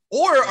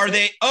 Or are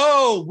they,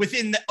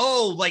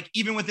 like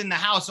even within the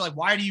house, like,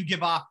 why do you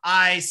give off?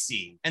 I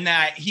see. And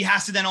that he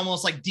has to then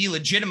almost like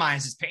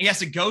delegitimize his parents. He has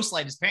to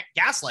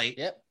gaslight.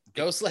 Yep.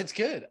 Ghostlight's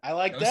good. I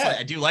like Ghostlight, that.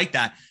 I do like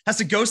that. Has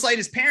to ghostlight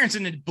his parents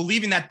into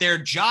believing that their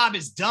job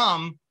is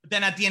dumb. But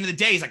then at the end of the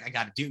day, he's like, I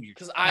got to do you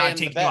because I'm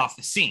taking you off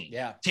the scene.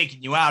 Yeah. I'm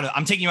taking you out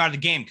of the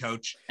game,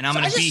 coach. And I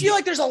just feel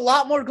like there's a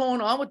lot more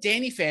going on with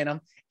Danny Phantom.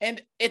 And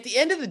at the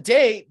end of the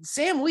day,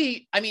 Sam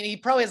Wheat, I mean, he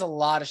probably has a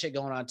lot of shit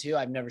going on too.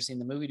 I've never seen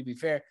the movie, to be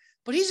fair,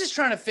 but he's just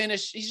trying to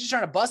finish. He's just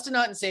trying to bust a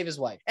nut and save his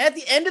wife. At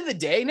the end of the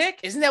day, Nick,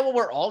 isn't that what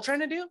we're all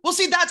trying to do? Well,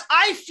 see,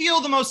 I feel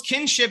the most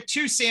kinship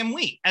to Sam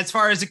Wheat as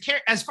far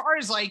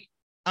as like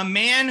a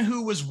man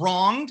who was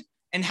wronged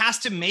and has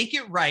to make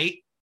it right.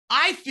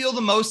 I feel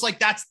the most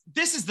like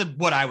this is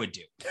what I would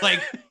do.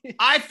 Like,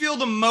 I feel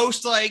the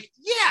most like,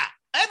 yeah,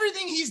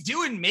 everything he's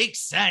doing makes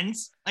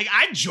sense. Like,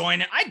 I'd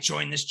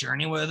join this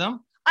journey with him.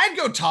 I'd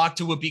go talk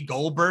to Whoopi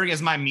Goldberg as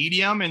my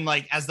medium and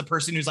like as the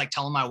person who's like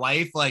telling my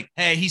wife, like,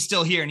 hey, he's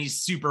still here and he's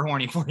super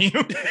horny for you.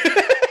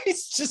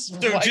 He's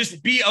just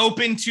just be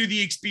open to the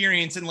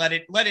experience and let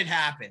it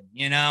happen,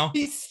 you know?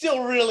 He's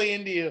still really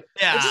into you.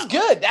 Yeah. Which is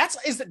good.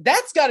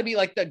 That's got to be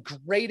like the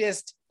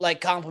greatest like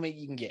compliment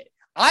you can get.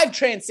 I'm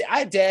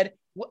dead.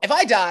 If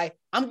I die,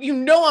 I'm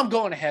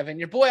going to heaven.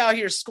 Your boy out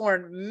here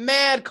scoring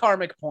mad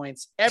karmic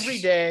points every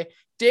day,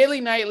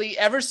 daily, nightly,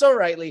 ever so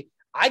rightly.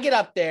 I get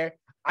up there.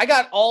 I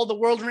got all the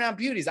world-renowned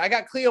beauties. I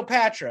got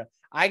Cleopatra.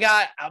 I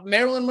got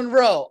Marilyn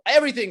Monroe.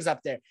 Everything's up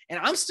there. And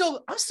I'm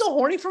still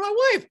horny for my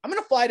wife. I'm going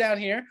to fly down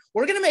here.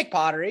 We're going to make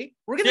pottery.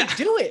 We're going to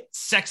do it.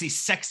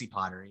 Sexy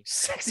pottery.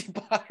 Sexy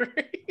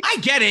pottery. I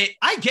get it.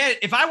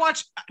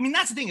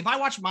 That's the thing. If I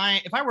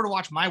were to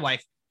watch my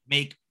wife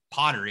make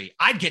pottery,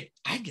 I'd get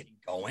it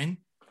going.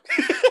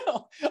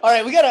 All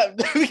right, we gotta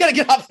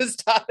get off this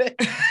topic.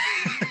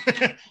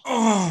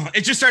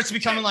 It just starts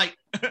becoming like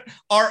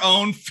our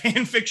own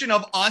fan fiction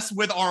of us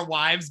with our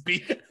wives. They're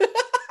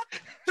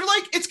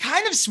like, it's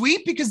kind of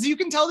sweet because you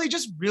can tell they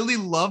just really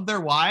love their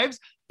wives,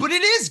 but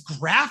it is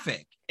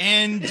graphic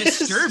and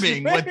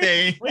disturbing what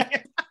they.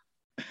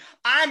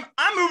 I'm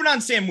moving on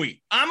Sam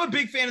Wheat. I'm a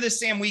big fan of this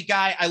Sam Wheat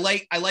guy. I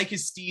like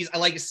his steez. I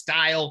like his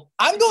style.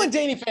 I'm going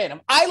Danny Phantom.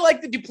 I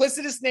like the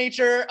duplicitous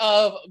nature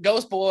of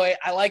Ghost Boy.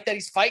 I like that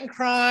he's fighting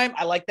crime.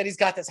 I like that he's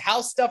got this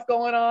house stuff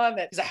going on,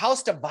 that there's a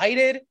house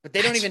divided, but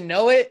they don't even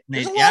know it.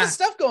 There's a lot of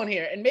stuff going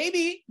here. And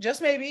maybe,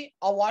 just maybe,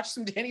 I'll watch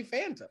some Danny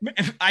Phantom.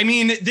 I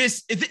mean, if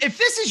this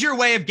is your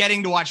way of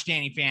getting to watch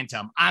Danny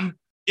Phantom,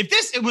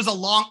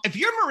 if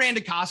you're Miranda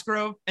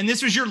Cosgrove and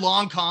this was your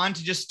long con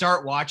to just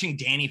start watching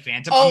Danny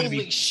Phantom,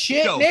 holy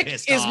shit, so Nick,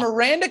 is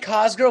Miranda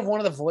Cosgrove one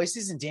of the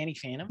voices in Danny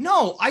Phantom?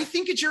 No, I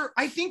think it's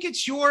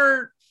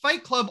your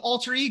Fight Club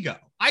alter ego.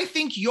 I'm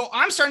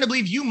starting to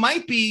believe you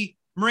might be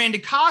Miranda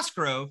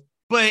Cosgrove,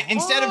 but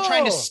instead of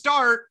trying to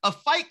start a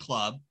Fight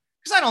Club,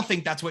 because I don't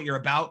think that's what you're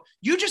about,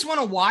 you just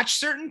want to watch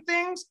certain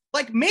things.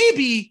 Like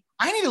maybe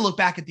I need to look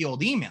back at the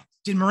old emails.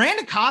 Did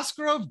Miranda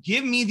Cosgrove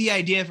give me the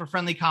idea for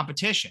Friendly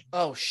Competition?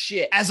 Oh,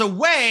 shit. As a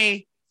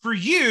way for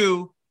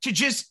you to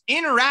just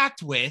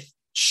interact with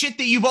shit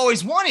that you've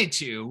always wanted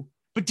to,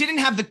 but didn't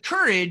have the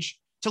courage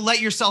to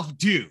let yourself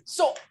do.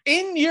 So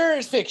in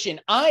your fiction,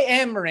 I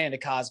am Miranda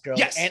Cosgrove.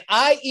 Yes. And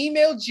I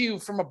emailed you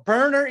from a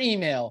burner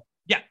email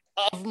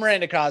of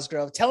Miranda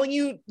Cosgrove,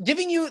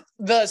 giving you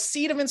the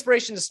seed of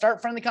inspiration to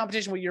start Friendly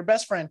Competition with your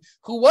best friend,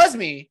 who was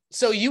me.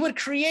 So we would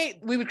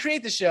create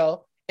the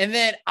show. And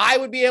then I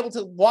would be able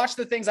to watch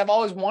the things I've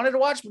always wanted to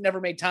watch, but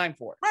never made time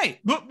for. Right.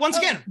 But once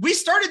again, we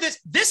started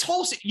this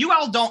whole, you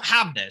all don't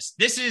have this.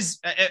 This is,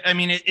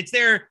 it's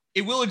there.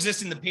 It will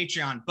exist in the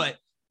Patreon, but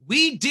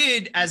we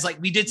did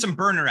some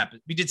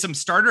we did some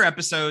starter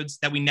episodes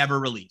that we never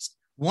released.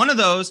 One of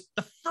those,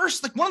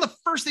 one of the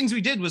first things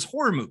we did was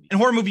horror movie and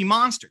horror movie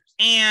monsters.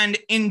 And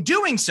in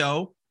doing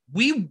so,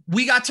 we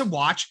got to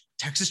watch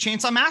Texas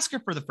Chainsaw Massacre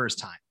for the first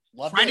time.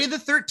 Friday the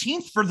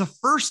 13th for the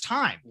first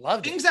time.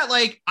 Loved things that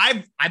like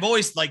I've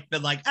always like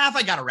been like, if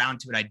I got around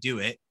to it, I'd do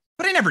it.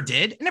 But I never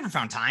did. I never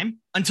found time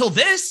until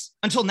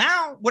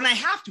now when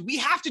we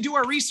have to do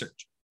our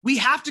research. We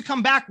have to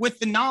come back with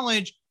the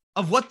knowledge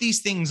of what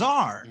these things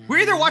are. Mm-hmm. We're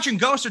either watching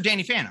Ghost or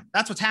Danny Phantom.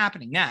 That's what's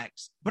happening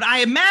next. But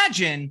I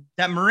imagine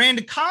that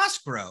Miranda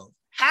Cosgrove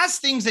has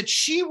things that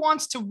she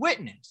wants to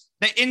witness.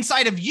 That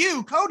inside of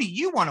you, Cody,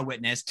 you want to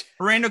witness.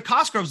 Miranda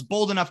Cosgrove's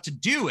bold enough to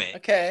do it.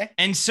 Okay.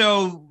 And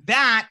so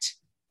that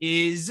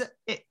is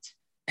it.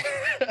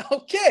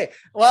 Okay.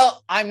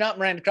 Well, I'm not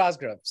Miranda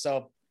Cosgrove.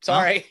 So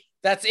Sorry.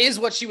 That is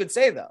what she would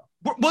say, though.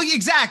 Well,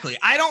 exactly.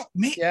 I don't.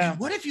 Yeah.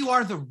 What if you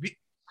are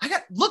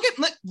look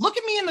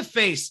at me in the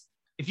face.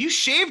 If you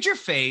shaved your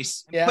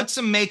face, and put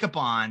some makeup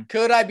on,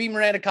 could I be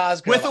Miranda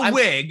Cosgrove with a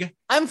wig?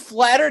 I'm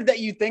flattered that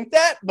you think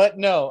that, but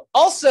no.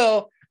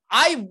 Also,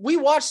 we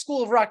watched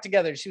School of Rock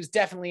together. She was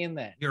definitely in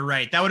that. You're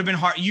right. That would have been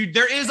hard.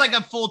 There is like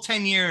a full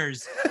 10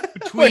 years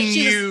between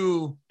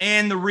you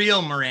and the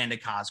real Miranda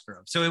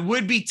Cosgrove. So it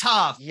would be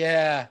tough.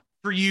 Yeah.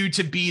 For you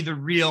to be the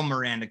real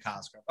Miranda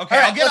Cosgrove. Okay,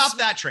 right, I'll get off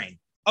that train.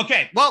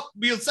 Okay, well,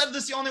 we'll set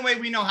this the only way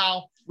we know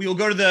how. We will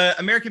go to the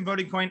American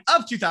voting coin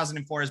of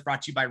 2004 is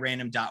brought to you by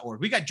random.org.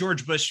 We got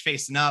George Bush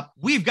facing up.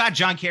 We've got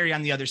John Kerry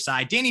on the other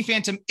side. Danny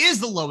Phantom is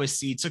the lowest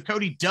seed. So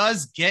Cody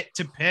does get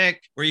to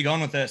pick. Where are you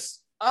going with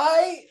this?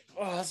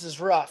 This is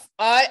rough.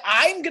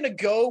 I'm going to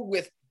go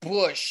with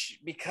Bush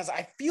because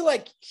I feel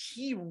like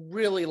he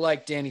really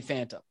liked Danny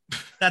Phantom.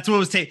 That's what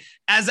was taken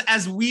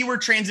as we were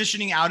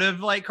transitioning out of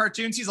like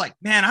cartoons. He's like,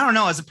 man, I don't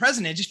know. As a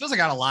president, it just feels like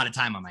I got a lot of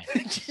time on my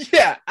hands.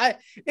 Yeah, it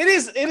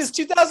is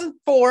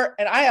 2004,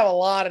 and I have a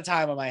lot of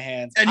time on my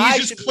hands. And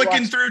he's just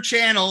clicking through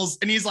channels,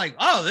 and he's like,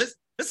 oh, this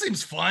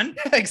seems fun.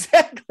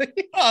 Exactly.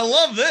 Oh, I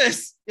love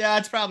this. Yeah,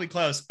 it's probably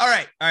close. All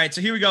right.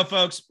 So here we go,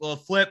 folks. We'll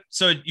flip.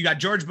 So you got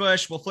George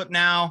Bush. We'll flip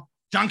now.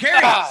 John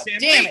Kerry.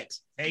 Damn it.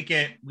 Take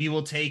it. We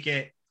will take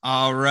it.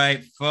 All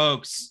right,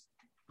 folks.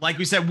 Like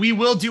we said, we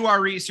will do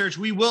our research.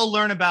 We will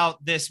learn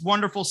about this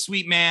wonderful,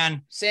 sweet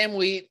man, Sam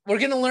Wheat. We're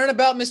going to learn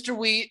about Mr.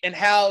 Wheat and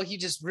how he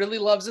just really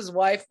loves his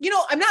wife. You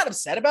know, I'm not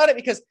upset about it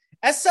because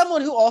as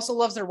someone who also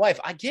loves their wife,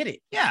 I get it.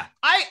 Yeah,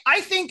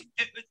 I think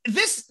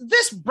this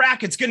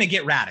bracket's going to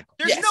get radical.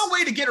 There's no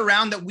way to get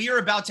around that we are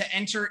about to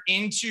enter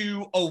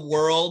into a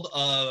world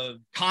of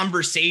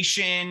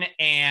conversation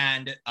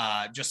and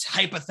just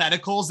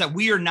hypotheticals that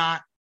we are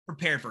not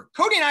prepared for.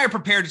 Cody and I are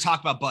prepared to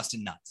talk about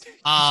busting nuts.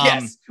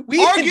 Yes,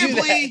 we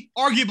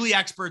arguably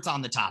experts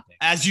on the topic.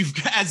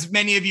 As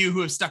many of you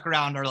who have stuck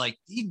around are like,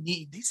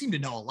 they seem to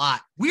know a lot.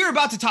 We are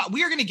about to talk.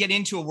 We are going to get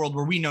into a world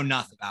where we know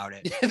nothing about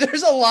it.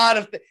 There's a lot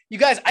of you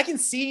guys. I can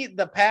see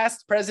the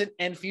past, present,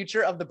 and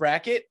future of the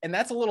bracket, and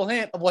that's a little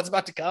hint of what's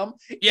about to come.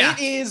 Yeah, it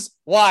is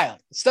wild.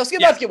 Stuff's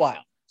about to get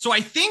wild. So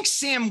I think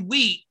Sam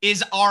Wheat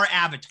is our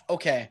avatar.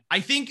 Okay. I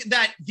think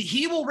that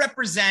he will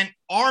represent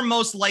our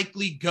most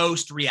likely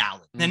ghost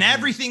reality. Then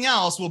everything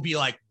else will be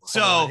like,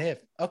 so what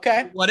if?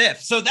 Okay. What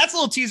if? So that's a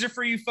little teaser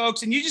for you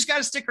folks. And you just got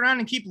to stick around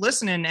and keep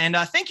listening. And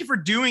thank you for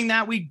doing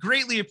that. We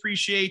greatly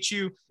appreciate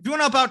you. If you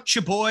want to know about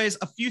your boys,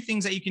 a few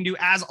things that you can do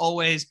as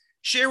always.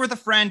 Share with a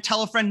friend,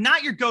 tell a friend,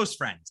 not your ghost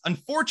friends.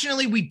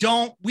 Unfortunately, we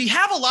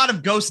have a lot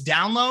of ghost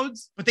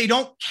downloads, but they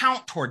don't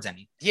count towards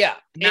anything. Yeah.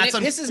 And that's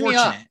it pisses me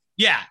off.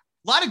 Yeah.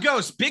 A lot of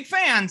ghosts, big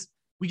fans.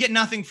 We get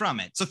nothing from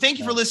it. So thank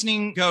you for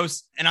listening,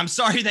 ghosts. And I'm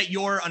sorry that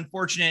your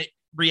unfortunate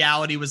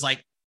reality was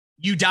like,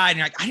 you died and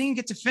you're like, I didn't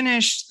get to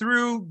finish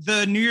through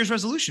the New Year's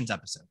resolutions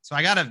episode. So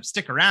I got to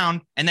stick around.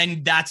 And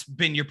then that's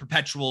been your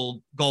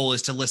perpetual goal,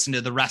 is to listen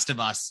to the rest of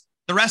us,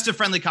 the rest of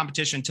Friendly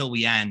Competition until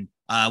we end.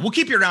 We'll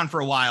keep you around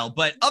for a while,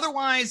 but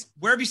otherwise,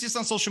 wherever you see us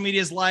on social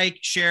media, is like,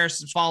 share,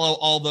 follow,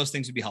 all those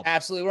things would be helpful.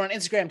 Absolutely. We're on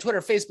Instagram,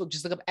 Twitter, Facebook.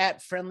 Just look up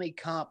at Friendly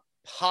Comp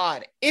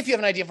Pod. If you have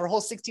an idea for a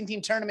whole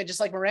 16-team tournament, just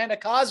like Miranda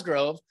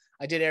Cosgrove,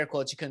 I did air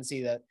quotes, you couldn't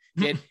see that,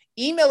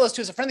 email us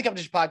to us at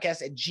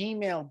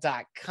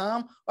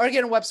friendlycompetitionpodcast@gmail.com, or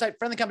get on our website,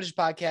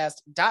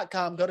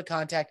 friendlycompetitionpodcast.com. Go to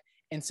contact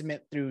and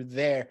submit through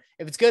there.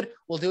 If it's good,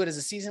 we'll do it as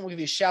a season. We'll give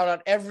you a shout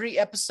out every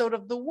episode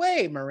of the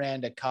way,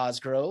 Miranda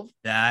Cosgrove.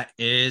 That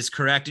is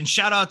correct. And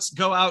shout outs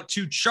go out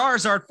to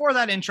Charizard for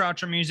that intro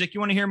outro music. You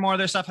want to hear more of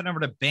their stuff, head over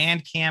to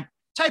Bandcamp,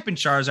 type in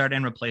Charizard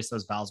and replace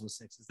those vowels with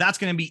sixes. That's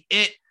going to be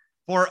it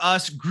for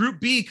us. Group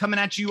B coming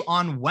at you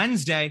on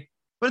Wednesday.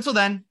 But until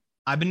then,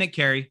 I've been Nick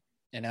Carey.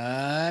 And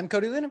I'm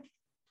Cody Linham.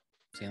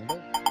 See you on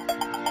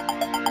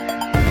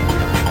the boat.